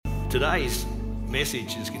Today's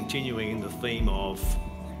message is continuing in the theme of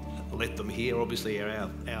Let Them Hear, obviously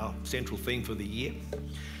our central theme for the year,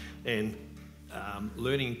 and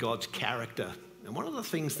learning God's character. And one of the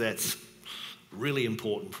things that's really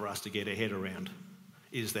important for us to get our head around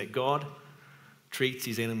is that God treats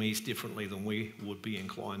his enemies differently than we would be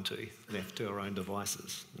inclined to, left to our own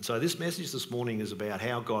devices. And so this message this morning is about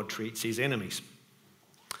how God treats his enemies.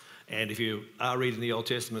 And if you are reading the Old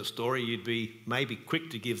Testament story, you'd be maybe quick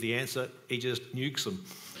to give the answer, he just nukes them.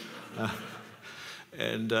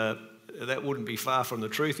 That wouldn't be far from the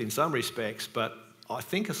truth in some respects, but I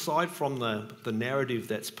think aside from the narrative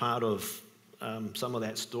that's part of some of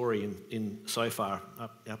that story in so far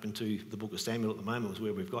up into the book of Samuel at the moment is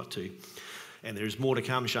where we've got to, and there's more to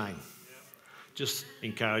come, Shane. Just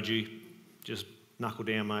encourage you, just knuckle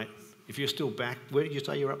down, mate. If you're still back, where did you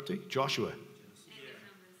say you're up to? Joshua.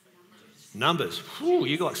 Numbers. Whew,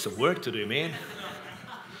 you got some work to do, man.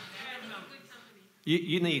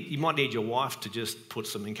 You might need your wife to just put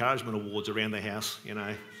some encouragement awards around the house, you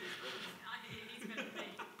know.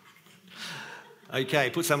 Okay,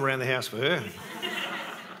 put some around the house for her.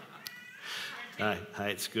 Hey,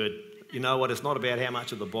 it's good. You know what? It's not about how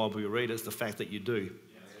much of the Bible you read, it's the fact that you do.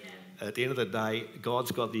 At the end of the day,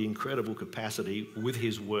 God's got the incredible capacity with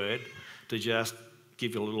his word to just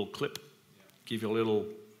give you a little clip, give you a little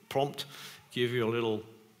prompt, give you a little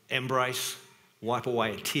embrace, wipe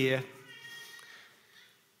away a tear,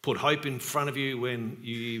 put hope in front of you when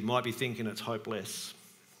you might be thinking it's hopeless.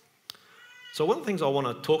 So one of the things I want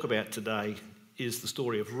to talk about today is the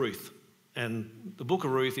story of Ruth. And the book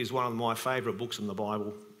of Ruth is one of my favourite books in the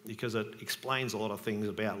Bible because it explains a lot of things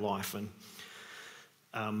about life.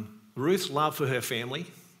 And Ruth's love for her family,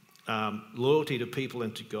 loyalty to people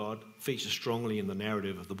and to God features strongly in the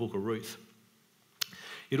narrative of the book of Ruth.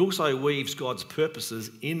 It also weaves God's purposes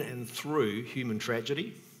in and through human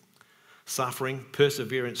tragedy, suffering,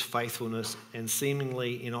 perseverance, faithfulness, and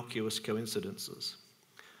seemingly innocuous coincidences.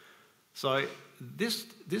 So this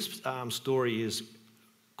story is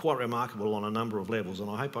quite remarkable on a number of levels, and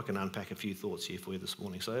I hope I can unpack a few thoughts here for you this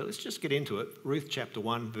morning. So let's just get into it. Ruth chapter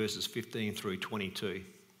 1, verses 15 through 22.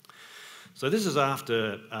 So this is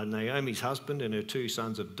after Naomi's husband and her two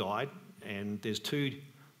sons have died, and there's two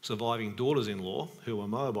surviving daughters-in-law who are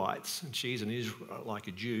Moabites, and she's an Israelite, like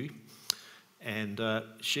a Jew, and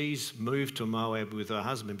she's moved to Moab with her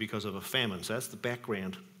husband because of a famine. So that's the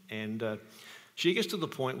background. And she gets to the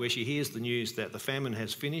point where she hears the news that the famine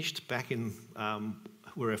has finished back in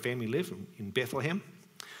where her family live, in Bethlehem.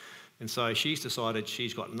 And so she's decided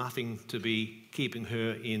she's got nothing to be keeping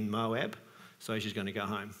her in Moab, so she's going to go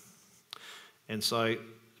home. And so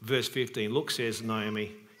verse 15, look, says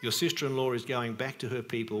Naomi, your sister-in-law is going back to her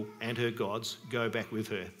people and her gods. Go back with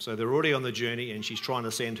her. So they're already on the journey, and she's trying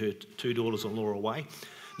to send her two daughters-in-law away.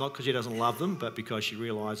 Not because she doesn't love them, but because she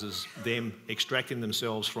realises them extracting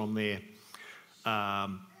themselves from their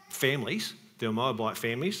families, their Moabite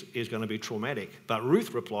families, is going to be traumatic. But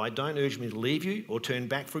Ruth replied, don't urge me to leave you or turn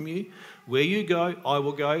back from you. Where you go, I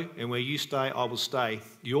will go, and where you stay, I will stay.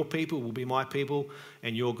 Your people will be my people,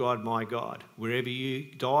 and your God, my God. Wherever you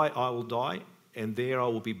die, I will die, and there I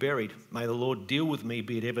will be buried. May the Lord deal with me,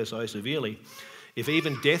 be it ever so severely, if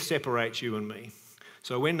even death separates you and me.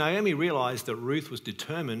 So when Naomi realised that Ruth was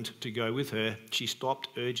determined to go with her, she stopped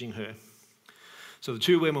urging her. So the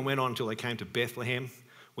two women went on until they came to Bethlehem.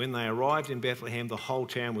 When they arrived in Bethlehem, the whole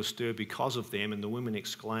town was stirred because of them, and the women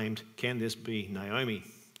exclaimed, can this be Naomi?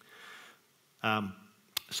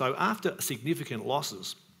 So after significant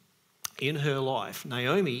losses in her life,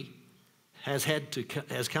 Naomi has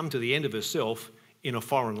come to the end of herself in a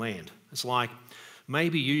foreign land. It's like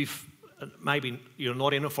maybe you're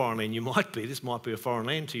not in a foreign land. You might be. This might be a foreign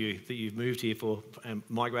land to you that you've moved here for and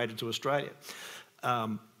migrated to Australia.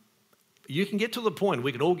 You can get to the point,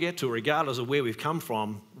 we can all get to, regardless of where we've come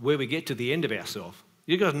from, where we get to the end of ourselves.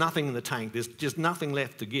 You've got nothing in the tank. There's just nothing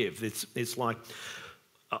left to give. It's like,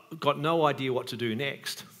 got no idea what to do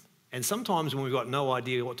next. And sometimes when we've got no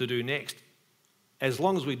idea what to do next, as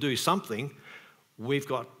long as we do something, we've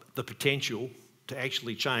got the potential to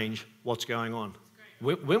actually change what's going on.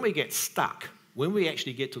 When we get stuck, when we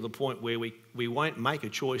actually get to the point where we won't make a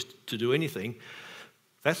choice to do anything,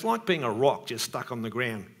 that's like being a rock just stuck on the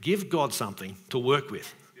ground. Give God something to work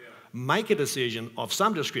with. Yeah. Make a decision of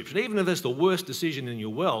some description. Even if it's the worst decision in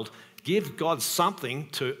your world, give God something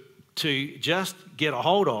to just get a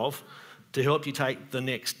hold of to help you take the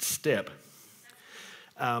next step.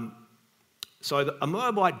 So a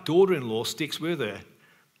Moabite daughter-in-law sticks with her.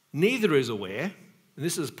 Neither is aware, and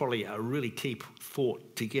this is probably a really key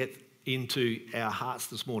thought to get into our hearts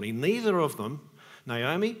this morning. Neither of them,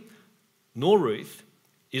 Naomi nor Ruth,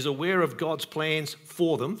 is aware of God's plans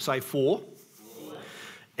for them, say for,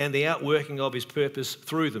 and the outworking of his purpose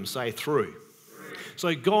through them, say through.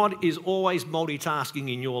 So God is always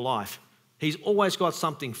multitasking in your life. He's always got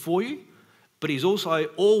something for you, but he's also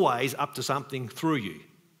always up to something through you.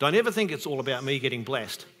 Don't ever think it's all about me getting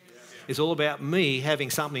blessed. It's all about me having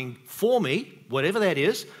something for me, whatever that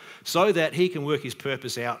is, so that he can work his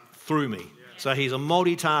purpose out through me. So he's a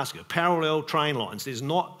multitasker, parallel train lines. There's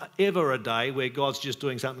not ever a day where God's just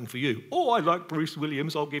doing something for you. Oh, I like Bruce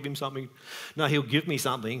Williams, I'll give him something. No, he'll give me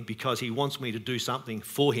something because he wants me to do something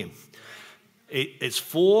for him. It's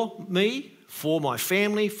for me, for my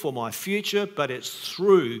family, for my future, but it's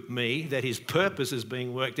through me that his purpose is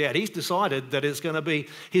being worked out. He's decided that it's going to be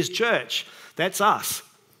his church. That's us.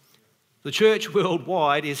 The church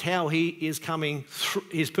worldwide is how he is coming through,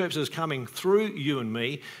 his purpose is coming through you and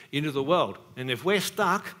me into the world. And if we're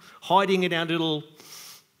stuck hiding in our little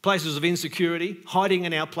places of insecurity, hiding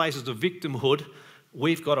in our places of victimhood,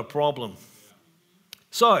 we've got a problem.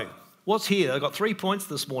 So, what's here? I've got 3 points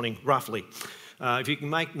this morning, roughly. If you can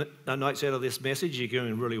make notes out of this message, you're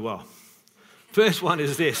doing really well. First one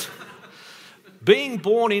is this. Being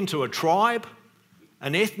born into a tribe,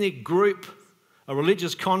 an ethnic group, a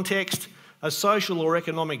religious context, a social or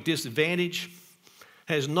economic disadvantage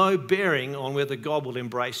has no bearing on whether God will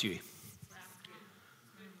embrace you.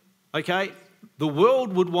 Okay? The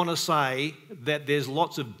world would want to say that there's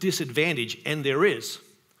lots of disadvantage, and there is.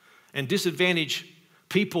 And disadvantaged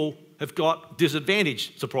people have got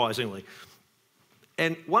disadvantage, surprisingly.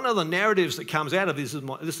 And one of the narratives that comes out of this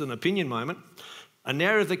is an opinion moment, a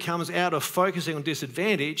narrative that comes out of focusing on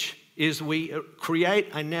disadvantage is we create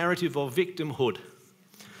a narrative of victimhood.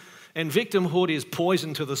 And victimhood is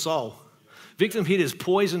poison to the soul. Victimhood is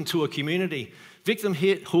poison to a community.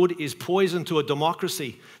 Victimhood is poison to a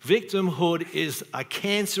democracy. Victimhood is a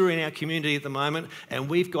cancer in our community at the moment, and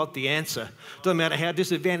we've got the answer. Doesn't matter how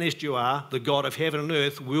disadvantaged you are, the God of heaven and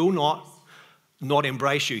earth will not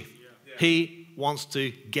embrace you. He wants to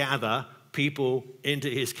gather people into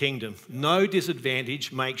his kingdom. No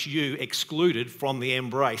disadvantage makes you excluded from the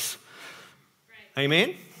embrace.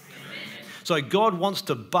 Amen? So God wants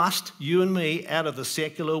to bust you and me out of the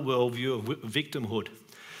secular worldview of victimhood.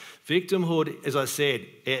 Victimhood, as I said,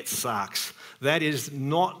 it sucks. That is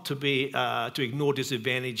not to ignore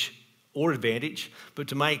disadvantage or advantage, but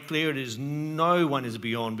to make clear it is no one is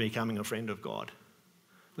beyond becoming a friend of God.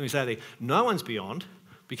 Let me say that. No one's beyond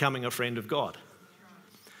becoming a friend of God.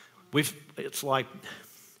 It's like,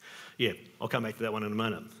 yeah, I'll come back to that one in a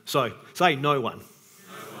minute. So, say no one.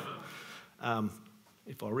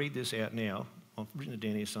 If I read this out now, I've written it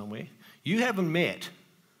down here somewhere. You haven't met,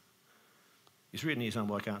 it's written here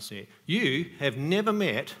somewhere, I can't see it. You have never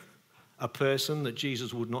met a person that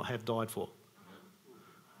Jesus would not have died for.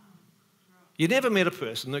 You never met a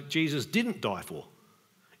person that Jesus didn't die for.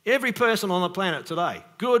 Every person on the planet today,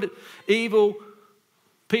 good, evil,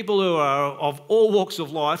 people who are of all walks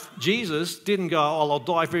of life, Jesus didn't go, oh, I'll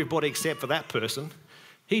die for everybody except for that person.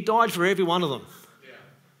 He died for every one of them.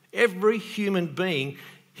 Every human being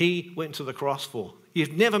he went to the cross for.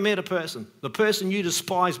 You've never met a person, the person you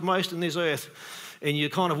despise most in this earth, and you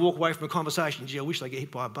kind of walk away from a conversation, gee, I wish they get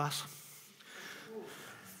hit by a bus.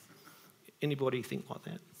 Anybody think like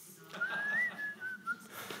that?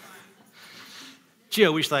 Gee, I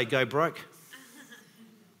wish they'd go broke.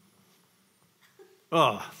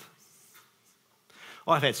 Oh,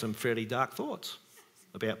 I've had some fairly dark thoughts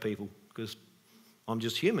about people because I'm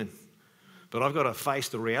just human. But I've got to face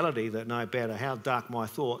the reality that no matter how dark my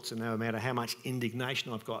thoughts and no matter how much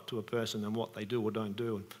indignation I've got to a person and what they do or don't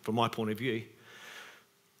do, and from my point of view,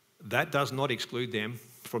 that does not exclude them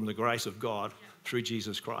from the grace of God through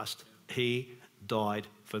Jesus Christ. He died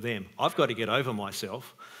for them. I've got to get over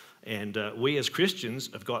myself, and we as Christians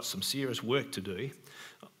have got some serious work to do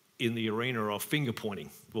in the arena of finger pointing.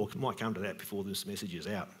 Well, I might come to that before this message is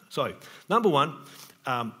out. So, number one,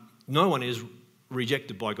 no one is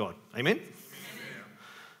rejected by God. Amen?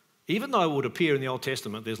 Even though it would appear in the Old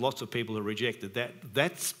Testament there's lots of people who are rejected,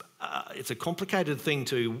 it's a complicated thing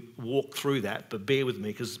to walk through that, but bear with me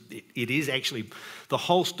because it is actually, the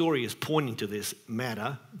whole story is pointing to this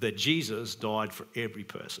matter that Jesus died for every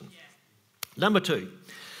person. Number two,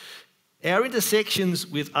 our intersections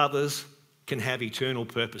with others can have eternal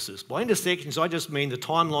purposes. By intersections, I just mean the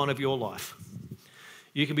timeline of your life.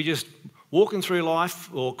 You can be just walking through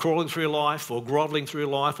life or crawling through life or grovelling through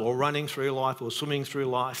life or running through life or swimming through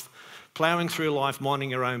life, ploughing through life, minding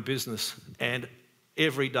your own business. And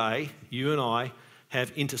every day, you and I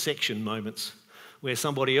have intersection moments where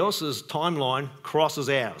somebody else's timeline crosses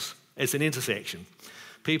ours. It's an intersection.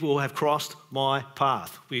 People have crossed my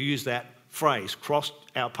path. We use that phrase, crossed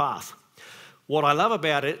our path. What I love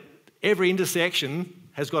about it, every intersection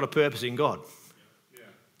has got a purpose in God. Yeah.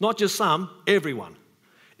 Not just some, everyone.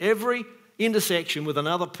 Every intersection with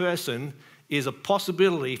another person is a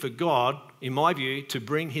possibility for God, in my view, to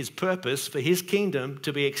bring his purpose for his kingdom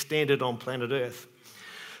to be extended on planet Earth.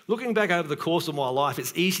 Looking back over the course of my life,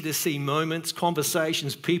 it's easy to see moments,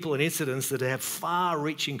 conversations, people and incidents that have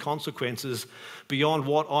far-reaching consequences beyond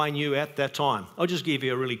what I knew at that time. I'll just give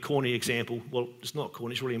you a really corny example. Well, it's not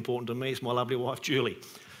corny, it's really important to me. It's my lovely wife, Julie.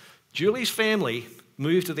 Julie's family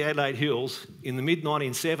moved to the Adelaide Hills in the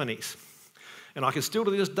mid-1970s. And I can still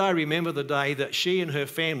to this day remember the day that she and her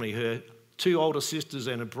family, her 2 older sisters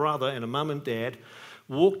and a brother and a mum and dad,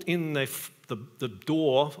 walked in the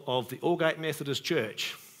door of the Aldgate Methodist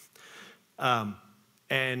Church. The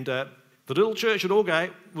little church at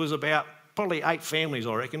Aldgate was about probably 8 families,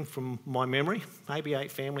 I reckon, from my memory. Maybe 8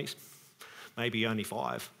 families, maybe only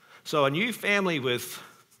 5. So a new family with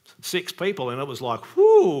 6 people, and it was like,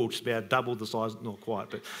 whoo, just about double the size, not quite,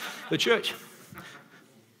 but the church.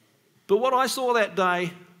 But what I saw that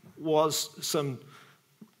day was some,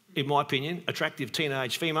 in my opinion, attractive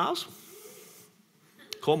teenage females.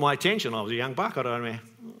 Caught my attention. I was a young buck, I don't know.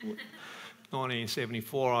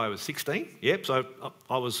 1974, I was 16. Yep, so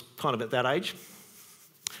I was kind of at that age.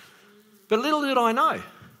 But little did I know.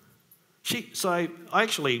 So I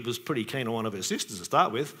actually was pretty keen on one of her sisters to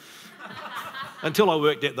start with, until I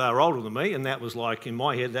worked out they were older than me, and that was like, in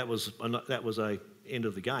my head, that was a end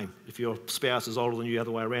of the game. If your spouse is older than you, the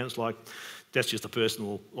other way around, it's like, that's just a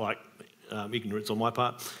personal, ignorance on my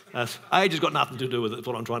part. Age has got nothing to do with it, is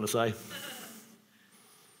what I'm trying to say.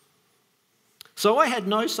 So I had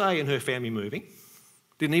no say in her family moving,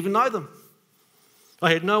 didn't even know them.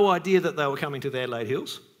 I had no idea that they were coming to the Adelaide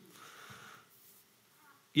Hills.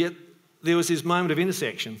 Yet there was this moment of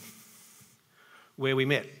intersection where we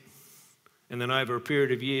met. And then over a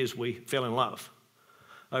period of years, we fell in love.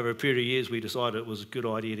 Over a period of years, we decided it was a good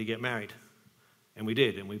idea to get married. And we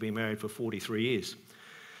did, and we've been married for 43 years.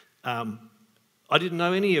 I didn't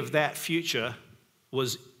know any of that future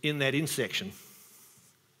was in that intersection.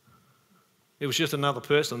 It was just another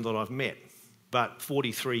person that I've met. But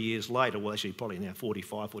 43 years later, well, actually probably now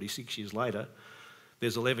 45, 46 years later,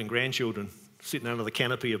 there's 11 grandchildren sitting under the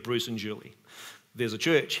canopy of Bruce and Julie. There's a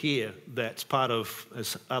church here that's part of,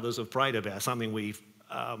 as others have prayed about, something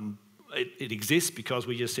it exists because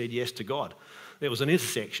we just said yes to God. There was an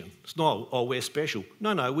intersection. It's not, oh, we're special.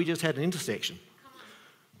 No, we just had an intersection.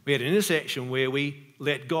 We had an intersection where we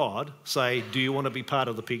let God say, do you want to be part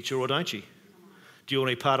of the picture or don't you? Do you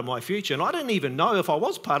want to be part of my future? And I didn't even know if I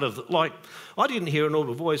was part of it. I didn't hear an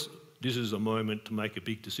audible voice, this is a moment to make a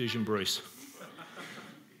big decision, Bruce.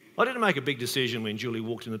 I didn't make a big decision when Julie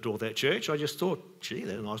walked in the door of that church. I just thought, gee,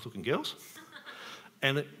 they're nice looking girls.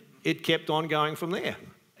 And it kept on going from there.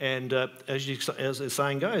 And as the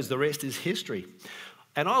saying goes, the rest is history.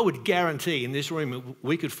 And I would guarantee in this room,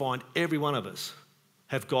 we could find every one of us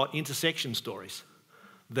have got intersection stories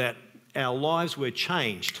that our lives were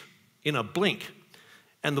changed in a blink.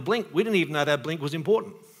 And the blink, we didn't even know that blink was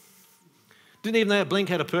important. Didn't even know that blink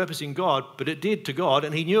had a purpose in God, but it did to God,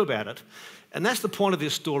 and he knew about it. And that's the point of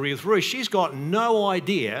this story with Ruth. She's got no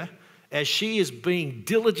idea, as she is being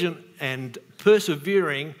diligent and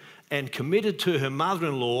persevering and committed to her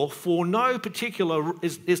mother-in-law for no particular,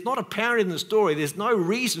 it's not apparent in the story, there's no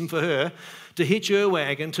reason for her to hitch her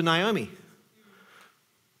wagon to Naomi.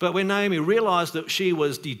 But when Naomi realised that she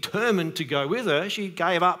was determined to go with her, she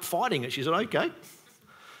gave up fighting it. She said, okay,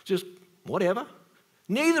 just whatever.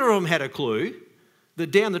 Neither of them had a clue that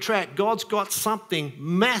down the track, God's got something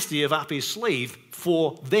massive up his sleeve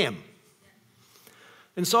for them.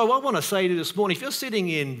 And so I want to say to you this morning, if you're sitting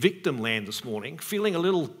in victim land this morning, feeling a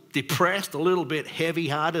little depressed, a little bit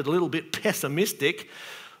heavy-hearted, a little bit pessimistic,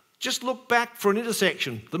 just look back for an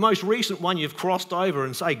intersection, the most recent one you've crossed over,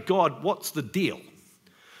 and say, God, what's the deal?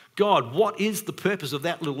 God, what is the purpose of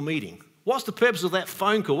that little meeting? What's the purpose of that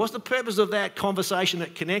phone call? What's the purpose of that conversation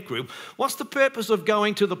at Connect Group? What's the purpose of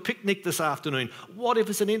going to the picnic this afternoon? What if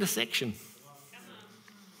it's an intersection?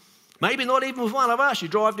 Maybe not even with one of us. You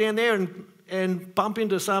drive down there and bump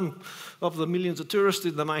into some of the millions of tourists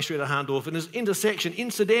in the main street of Hahndorf, and this intersection,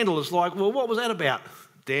 incidental, is like, well, what was that about?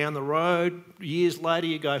 Down the road, years later,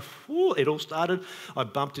 you go, whew, it all started. I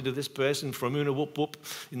bumped into this person from Una Whoop Whoop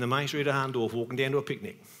in the main street of Hahndorf walking down to a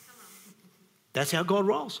picnic. That's how God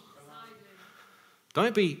rolls.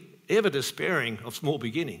 Don't be ever despairing of small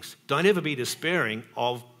beginnings. Don't ever be despairing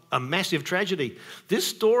of a massive tragedy. This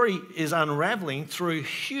story is unraveling through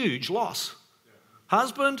huge loss.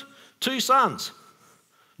 Husband, 2 sons,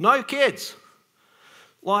 no kids.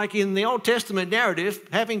 Like in the Old Testament narrative,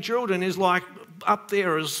 having children is like up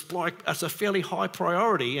there as like it's a fairly high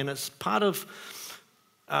priority, and it's part of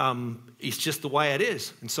it's just the way it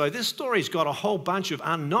is. And so this story's got a whole bunch of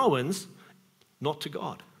unknowns, not to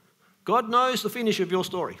God. God knows the finish of your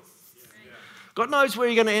story. God knows where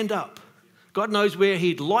you're going to end up. God knows where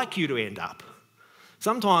He'd like you to end up.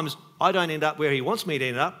 Sometimes I don't end up where He wants me to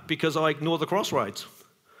end up because I ignore the crossroads.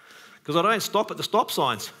 Because I don't stop at the stop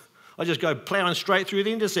signs. I just go plowing straight through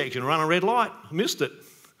the intersection, run a red light. I missed it.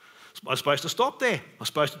 I was supposed to stop there. I was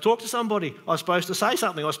supposed to talk to somebody. I was supposed to say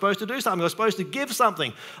something. I was supposed to do something. I was supposed to give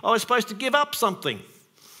something. I was supposed to give up something.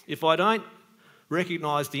 If I don't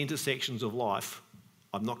recognise the intersections of life,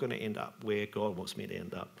 I'm not going to end up where God wants me to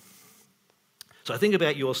end up. So think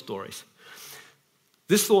about your stories.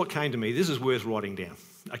 This thought came to me. This is worth writing down.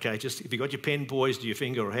 Okay, just if you've got your pen poised to your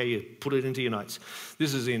finger or how you put it into your notes.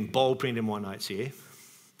 This is in bold print in my notes here.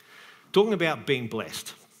 Talking about being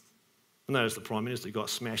blessed. I noticed the Prime Minister got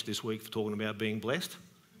smashed this week for talking about being blessed.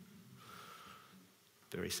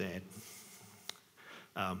 Very sad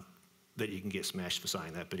that you can get smashed for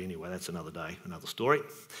saying that. But anyway, that's another day, another story.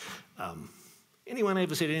 Anyone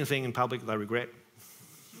ever said anything in public they regret?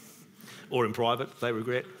 Or in private they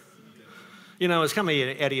regret? You know, it's coming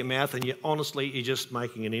out of your mouth and you're just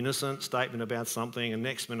making an innocent statement about something, and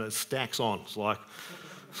next minute it stacks on. It's like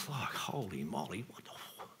holy moly,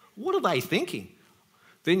 what are they thinking?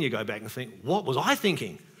 Then you go back and think, what was I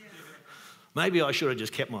thinking? Maybe I should have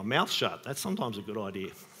just kept my mouth shut. That's sometimes a good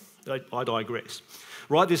idea. I digress.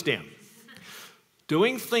 Write this down.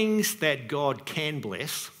 Doing things that God can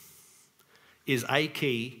bless is a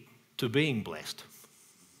key to being blessed.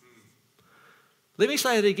 Let me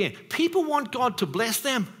say it again. People want God to bless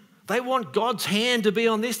them. They want God's hand to be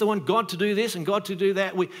on this. They want God to do this and God to do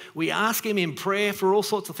that. We ask Him in prayer for all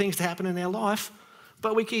sorts of things to happen in our life,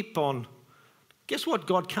 but we keep on. Guess what?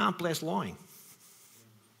 God can't bless lying.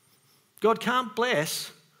 God can't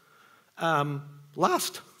bless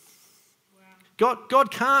lust.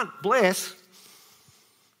 God can't bless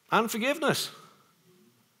unforgiveness.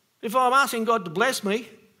 If I'm asking God to bless me,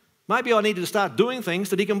 maybe I need to start doing things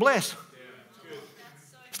that He can bless.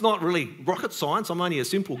 It's not really rocket science. I'm only a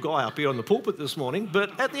simple guy up here on the pulpit this morning.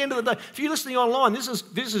 But at the end of the day, if you're listening online, this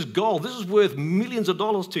is gold. This is worth millions of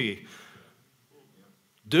dollars to you.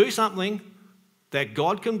 Do something that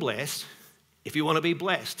God can bless if you want to be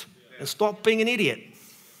blessed. And stop being an idiot.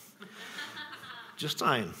 Just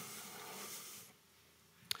saying.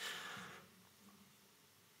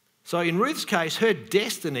 So in Ruth's case, her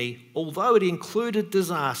destiny, although it included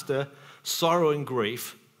disaster, sorrow and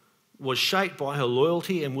grief, was shaped by her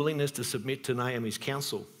loyalty and willingness to submit to Naomi's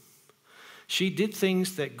counsel. She did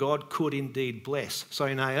things that God could indeed bless.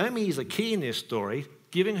 So Naomi is a key in this story,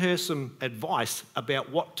 giving her some advice about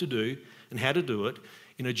what to do and how to do it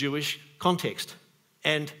in a Jewish context.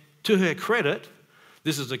 And to her credit,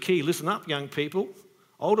 this is the key. Listen up, young people.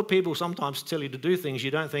 Older people sometimes tell you to do things you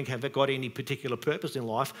don't think have got any particular purpose in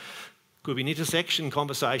life. Could be an intersection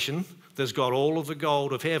conversation that's got all of the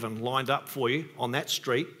gold of heaven lined up for you on that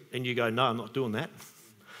street, and you go, no, I'm not doing that.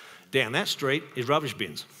 Down that street is rubbish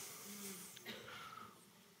bins.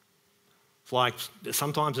 It's like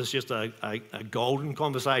sometimes it's just a golden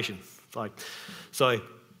conversation. It's like, so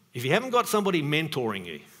if you haven't got somebody mentoring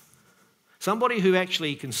you, somebody who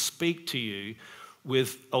actually can speak to you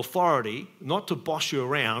with authority, not to boss you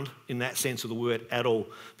around in that sense of the word at all,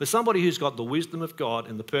 but somebody who's got the wisdom of God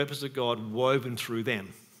and the purpose of God woven through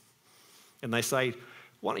them. And they say,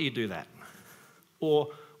 why don't you do that? Or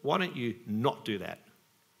why don't you not do that?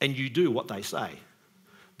 And you do what they say.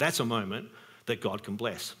 That's a moment that God can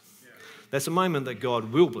bless. That's a moment that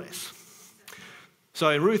God will bless. So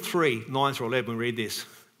in Ruth 3, 9 through 11, we read this.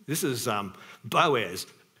 This is Boaz.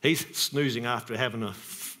 He's snoozing after having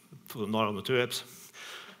for the night on the terps.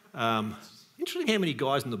 Interesting how many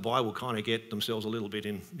guys in the Bible kind of get themselves a little bit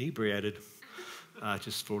inebriated.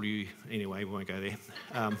 Just for you, anyway, we won't go there.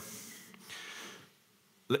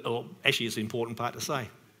 Actually, it's an important part to say.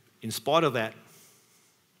 In spite of that,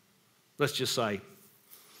 let's just say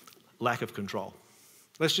lack of control.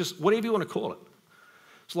 Let's just, whatever you want to call it.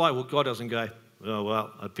 It's like, well, God doesn't go, oh,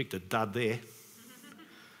 well, I picked a dud there.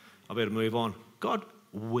 I better move on. God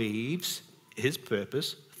weaves His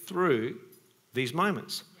purpose through these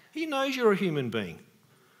moments. He knows you're a human being.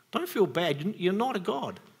 Don't feel bad. You're not a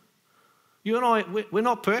God. You and I, we're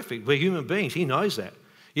not perfect. We're human beings. He knows that.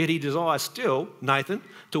 Yet He desires still, Nathan,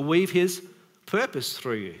 to weave His purpose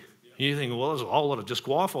through you. You think, well, there's a whole lot of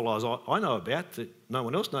disqualifiers I know about that no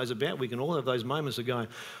one else knows about. We can all have those moments of going,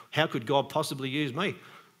 how could God possibly use me?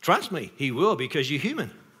 Trust me, He will, because you're human.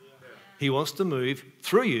 He wants to move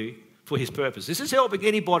through you for his purpose. This is helping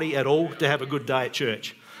anybody at all to have a good day at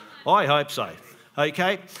church. I hope so.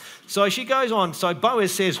 Okay? So she goes on. So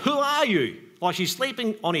Boaz says, who are you? Like she's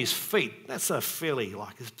sleeping on his feet. That's a fairly,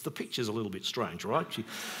 the picture's a little bit strange, right?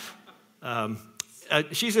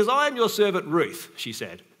 She says, I am your servant Ruth, she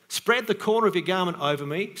said. Spread the corner of your garment over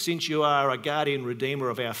me, since you are a guardian redeemer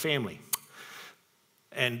of our family.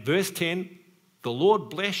 And verse 10, the Lord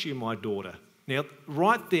bless you, my daughter. Now,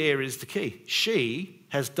 right there is the key. She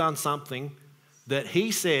has done something that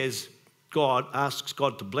he says God asks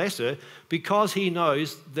God to bless her because he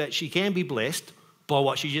knows that she can be blessed by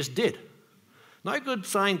what she just did. No good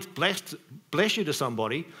saying bless you to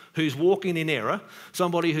somebody who's walking in error,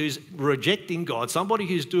 somebody who's rejecting God, somebody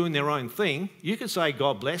who's doing their own thing. You could say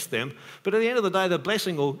God bless them, but at the end of the day, the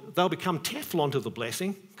blessing they'll become Teflon to the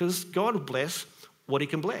blessing because God will bless what he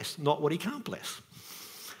can bless, not what he can't bless.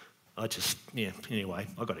 Anyway,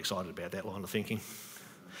 I got excited about that line of thinking.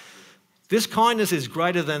 This kindness is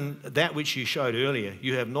greater than that which you showed earlier.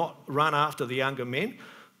 You have not run after the younger men,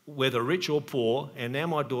 whether rich or poor, and now,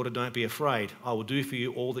 my daughter, don't be afraid. I will do for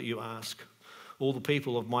you all that you ask. All the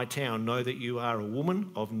people of my town know that you are a woman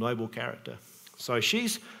of noble character. So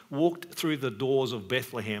she's walked through the doors of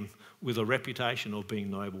Bethlehem with a reputation of being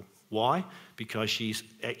noble. Why? Because she's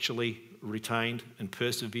actually retained and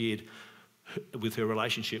persevered with her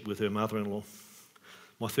relationship with her mother-in-law.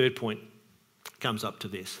 My third point comes up to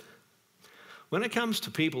this. When it comes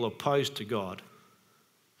to people opposed to God,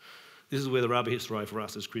 this is where the rubber hits the road for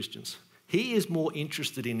us as Christians. He is more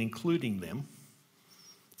interested in including them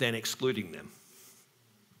than excluding them.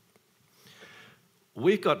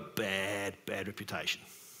 We've got bad reputation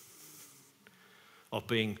of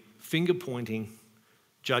being finger-pointing,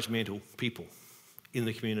 judgmental people in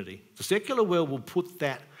the community. The secular world will put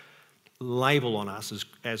that label on us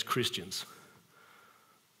as Christians.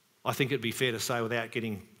 I think it'd be fair to say, without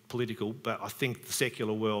getting political, but I think the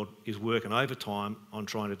secular world is working overtime on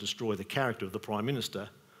trying to destroy the character of the Prime Minister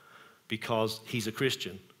because he's a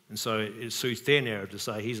Christian. And so it suits their narrative to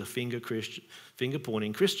say he's a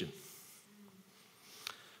finger-pointing Christian.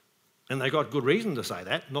 And they got good reason to say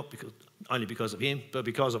that, not only because of him, but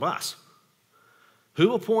because of us.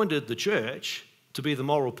 Who appointed the church to be the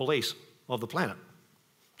moral police of the planet?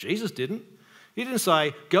 Jesus didn't. He didn't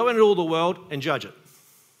say, go into all the world and judge it.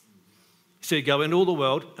 He said, go into all the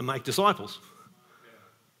world and make disciples.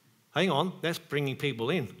 Hang on, that's bringing people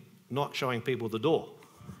in, not showing people the door.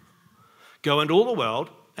 Go into all the world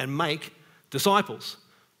and make disciples.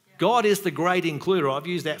 God is the great includer. I've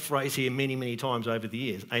used that phrase here many times over the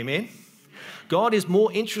years. Amen? God is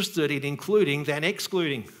more interested in including than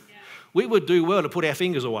excluding. We would do well to put our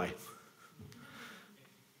fingers away.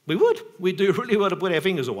 We would. We do really well to put our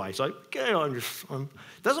fingers away. So,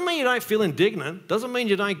 doesn't mean you don't feel indignant. Doesn't mean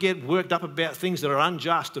you don't get worked up about things that are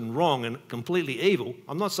unjust and wrong and completely evil.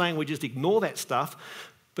 I'm not saying we just ignore that stuff.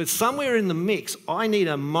 But somewhere in the mix, I need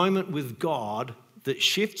a moment with God that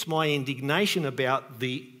shifts my indignation about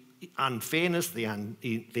the unfairness, the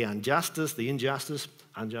injustice.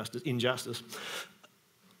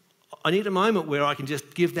 I need a moment where I can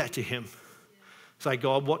just give that to him. Say,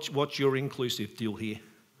 God, what's your inclusive deal here?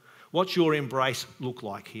 What's your embrace look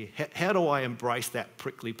like here? How do I embrace that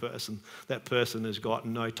prickly person? That person has got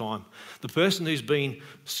no time. The person who's been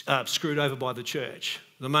screwed over by the church.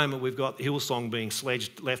 The moment we've got Hillsong being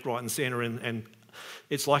sledged left, right and centre, and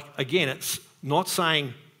it's like, again, it's not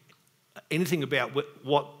saying anything about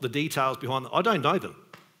what the details behind them. I don't know them.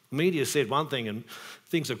 The media said one thing and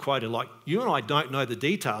things are quoted like, you and I don't know the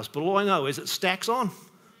details, but all I know is it stacks on.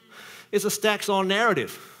 It's a stacks on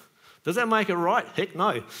narrative. Does that make it right? Heck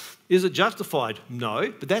no. Is it justified?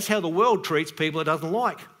 No. But that's how the world treats people it doesn't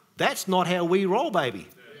like. That's not how we roll, baby.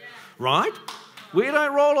 Yeah. Right? We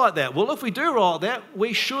don't roll like that. Well, if we do roll like that,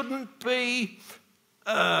 we shouldn't be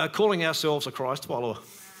calling ourselves a Christ follower.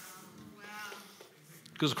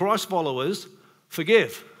 Because Christ followers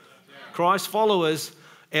forgive. Christ followers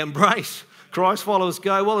embrace. Christ followers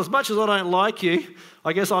go, well, as much as I don't like you,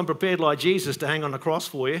 I guess I'm prepared like Jesus to hang on the cross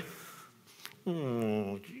for you.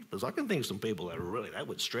 Jeepers, I can think of some people that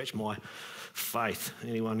would stretch my faith.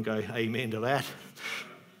 Anyone go amen to that?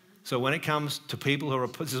 So when it comes to people who are,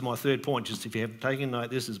 this is my third point, just if you have taken a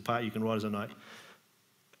note, this is a part you can write as a note.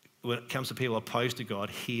 When it comes to people opposed to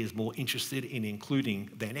God, he is more interested in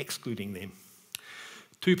including than excluding them.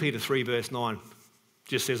 2 Peter 3 verse 9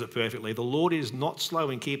 just says it perfectly. The Lord is not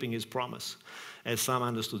slow in keeping his promise, as some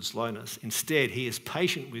understood slowness. Instead, he is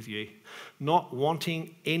patient with you, not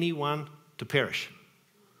wanting anyone to perish.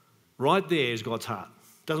 Right there is God's heart.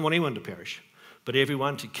 Doesn't want anyone to perish, but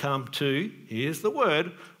everyone to come to, here's the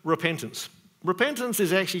word, repentance. Repentance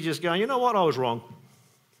is actually just going, you know what, I was wrong.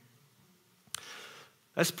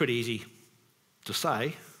 That's pretty easy to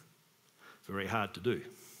say, very hard to do.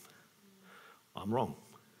 I'm wrong.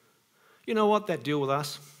 You know what? That deal with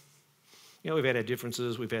us. We've had our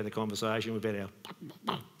differences, we've had the conversation, we've had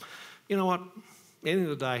our... You know what? At the end of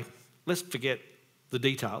the day, let's forget the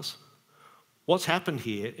details. What's happened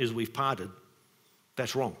here is we've parted.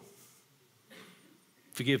 That's wrong.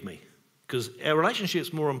 Forgive me. Because our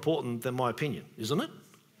relationship's more important than my opinion, isn't it?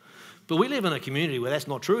 But we live in a community where that's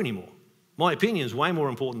not true anymore. My opinion is way more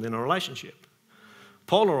important than a relationship.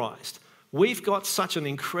 Polarised. We've got such an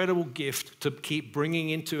incredible gift to keep bringing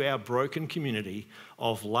into our broken community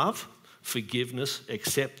of love, forgiveness,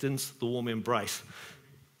 acceptance, the warm embrace.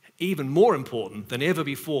 Even more important than ever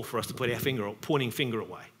before for us to put our pointing finger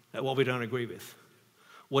away at what we don't agree with,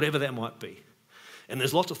 whatever that might be. And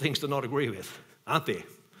there's lots of things to not agree with, aren't there?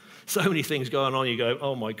 So many things going on, you go,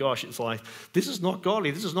 oh my gosh, it's like, this is not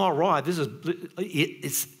godly, this is not right,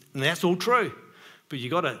 and that's all true. But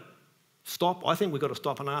you've got to stop. I think we've got to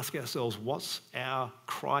stop and ask ourselves, what's our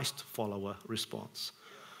Christ follower response?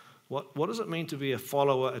 What does it mean to be a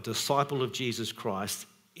follower, a disciple of Jesus Christ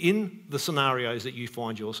in the scenarios that you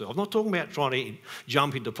find yourself? I'm not talking about trying to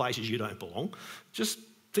jump into places you don't belong. Just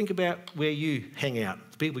think about where you hang out,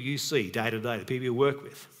 the people you see day to day, the people you work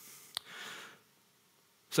with.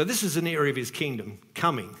 So this is an area of his kingdom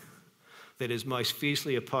coming that is most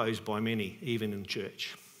fiercely opposed by many, even in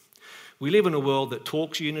church. We live in a world that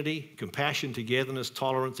talks unity, compassion, togetherness,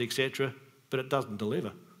 tolerance, etc., but it doesn't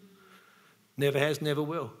deliver. Never has, never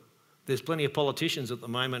will. There's plenty of politicians at the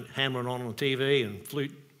moment hammering on TV and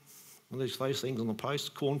flute, those things on the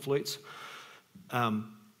post, corn flutes,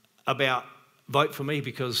 about vote for me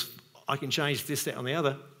because I can change this, that and the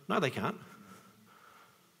other. No, they can't.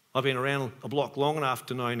 I've been around a block long enough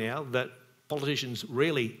to know now that politicians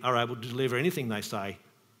rarely are able to deliver anything they say,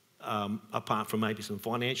 apart from maybe some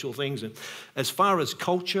financial things. And as far as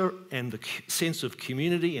culture and the sense of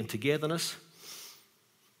community and togetherness,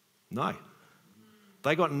 no.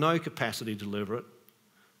 They got no capacity to deliver it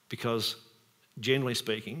because, generally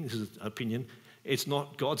speaking, this is an opinion, it's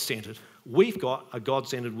not God-centred. We've got a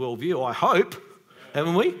God-centred worldview, I hope,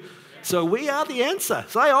 haven't we? So we are the answer.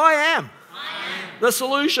 Say, I am. The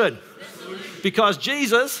solution. Because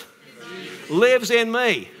Jesus lives in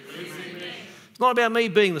me. It's not about me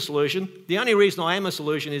being the solution. The only reason I am a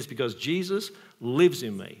solution is because Jesus lives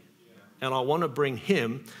in me. And I want to bring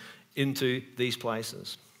him into these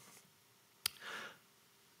places.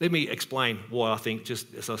 Let me explain why I think,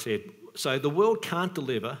 just as I said. So the world can't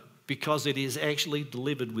deliver because it is actually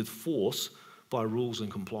delivered with force by rules and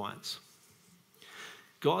compliance.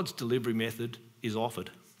 God's delivery method is offered.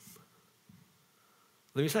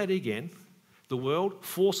 Let me say it again. The world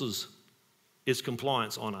forces its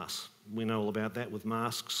compliance on us. We know all about that with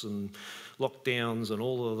masks and lockdowns and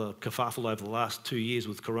all of the kerfuffle over the last 2 years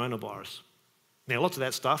with coronavirus. Now, lots of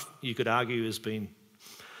that stuff you could argue has been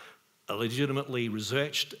legitimately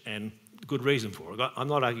researched and good reason for it. I'm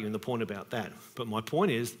not arguing the point about that. But my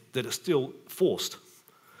point is that it's still forced.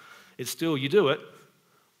 It's still, you do it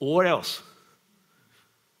or else.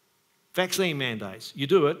 Vaccine mandates, you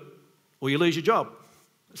do it or you lose your job.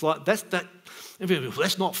 It's like, that's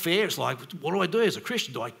not fair. It's like, what do I do as a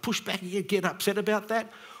Christian? Do I push back and get upset about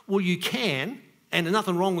that? Well, you can, and there's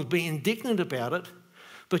nothing wrong with being indignant about it,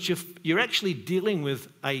 but you're actually dealing with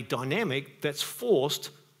a dynamic that's forced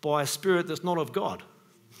by a spirit that's not of God.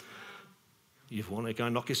 You want to go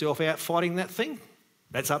knock yourself out fighting that thing?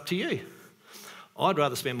 That's up to you. I'd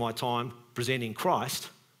rather spend my time presenting Christ,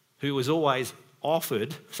 who was always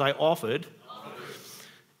offered, say offered.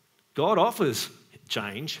 God offers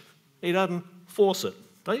change. He doesn't force it.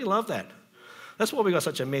 Don't you love that? That's why we've got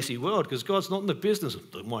such a messy world, because God's not in the business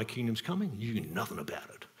of my kingdom's coming. You know nothing about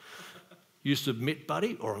it. You submit,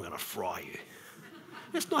 buddy, or I'm going to fry you.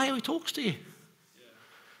 That's not how he talks to you.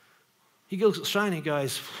 He looks at Shane and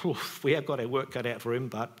goes, we have got our work cut out for him,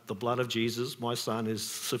 but the blood of Jesus, my son, is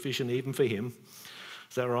sufficient even for him.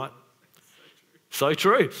 Is that right? So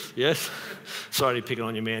true. Yes. Sorry to pick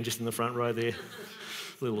on your man just in the front row there.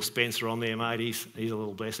 Little Spencer on there, mate. He's a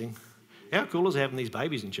little blessing. How cool is having these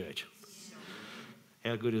babies in church?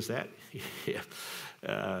 How good is that? Yeah.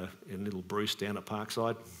 And little Bruce down at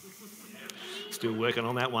Parkside. Still working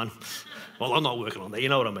on that one. Well, I'm not working on that. You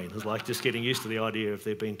know what I mean. It's like just getting used to the idea of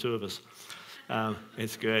there being two of us.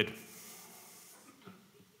 It's good.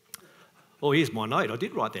 Oh, here's my note. I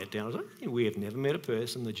did write that down. I was like, we have never met a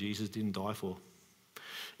person that Jesus didn't die for.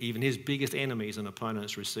 Even his biggest enemies and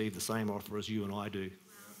opponents receive the same offer as you and I do.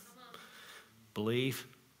 Believe,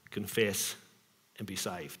 confess, and be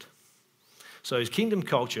saved. So his kingdom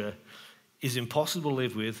culture is impossible to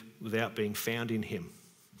live with without being found in him.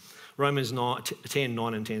 Romans 10,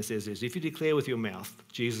 9 and 10 says this: if you declare with your mouth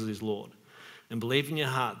Jesus is Lord and believe in your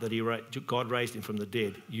heart that God raised him from the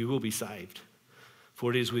dead, you will be saved. For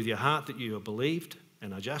it is with your heart that you are believed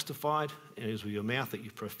and are justified, and it is with your mouth that you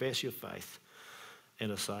profess your faith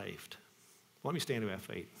and are saved. Why don't we stand to our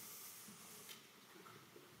feet?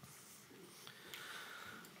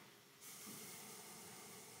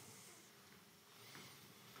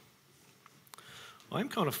 I'm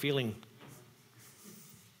kind of feeling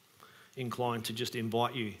inclined to just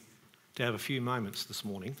invite you to have a few moments this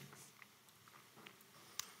morning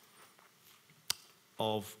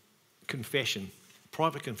of confession,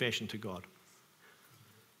 private confession to God.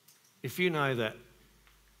 If you know that,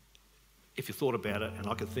 if you thought about it, and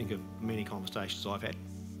I can think of many conversations I've had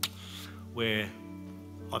where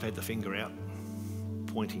I've had the finger out,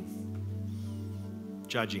 pointing,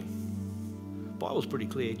 judging. The Bible's pretty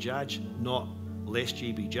clear: judge not, lest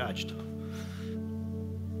ye be judged.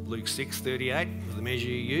 Luke 6:38, the measure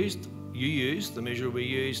you use, the measure will be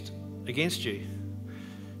used against you.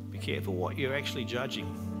 Be careful what you're actually judging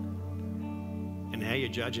and how you're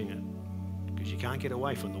judging it, because you can't get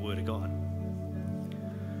away from the Word of God.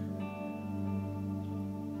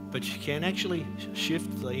 But you can actually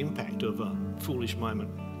shift the impact of a foolish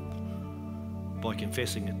moment by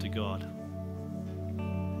confessing it to God.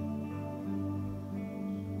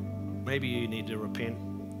 Maybe you need to repent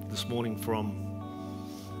this morning from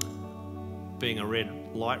being a red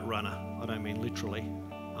light runner. I don't mean literally.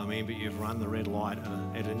 I mean, but you've run the red light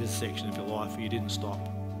at an intersection of your life where you didn't stop.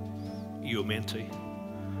 You were meant to.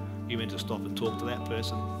 You meant to stop and talk to that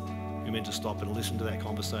person. You meant to stop and listen to that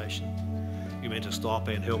conversation. You meant to stop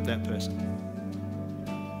and help that person.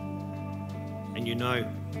 And you know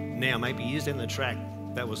now, maybe years down the track,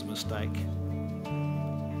 that was a mistake.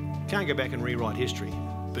 Can't go back and rewrite history,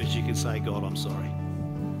 but you can say, God, I'm sorry.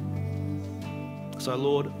 So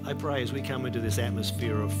Lord, I pray as we come into this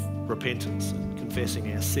atmosphere of repentance and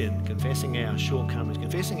confessing our sin, confessing our shortcomings,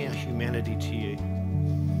 confessing our humanity to you,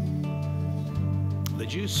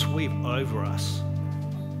 that you sweep over us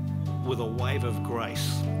with a wave of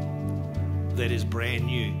grace that is brand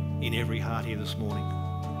new in every heart here this morning.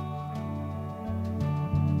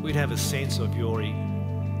 We'd have a sense of your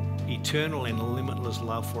eternal and limitless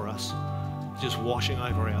love for us, just washing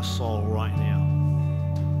over our soul right now.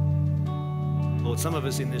 Lord, some of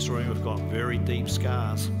us in this room have got very deep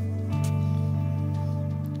scars.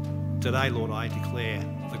 Today, Lord, I declare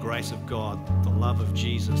the grace of God, the love of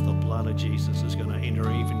Jesus, the blood of Jesus is going to enter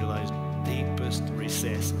even into those deepest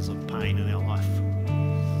recesses of pain in our life,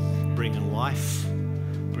 bringing life,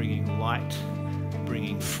 bringing light,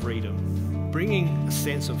 bringing freedom, bringing a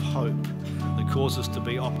sense of hope that causes us to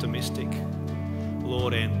be optimistic,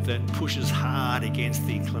 Lord, and that pushes hard against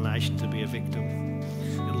the inclination to be a victim.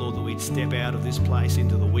 And Lord, that we'd step out of this place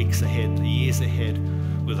into the weeks ahead, the years ahead,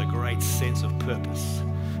 with a great sense of purpose.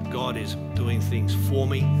 God is doing things for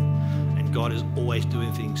me, and God is always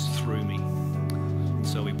doing things through me. And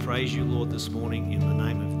so we praise you, Lord, this morning in the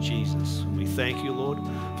name of Jesus. And we thank you, Lord,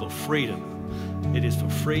 for freedom. It is for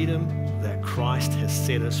freedom that Christ has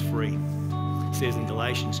set us free. It says in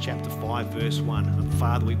Galatians chapter 5, verse 1, and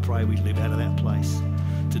Father, we pray we live out of that place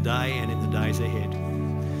today and in the days ahead.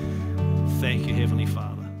 Thank you, Heavenly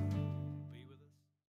Father.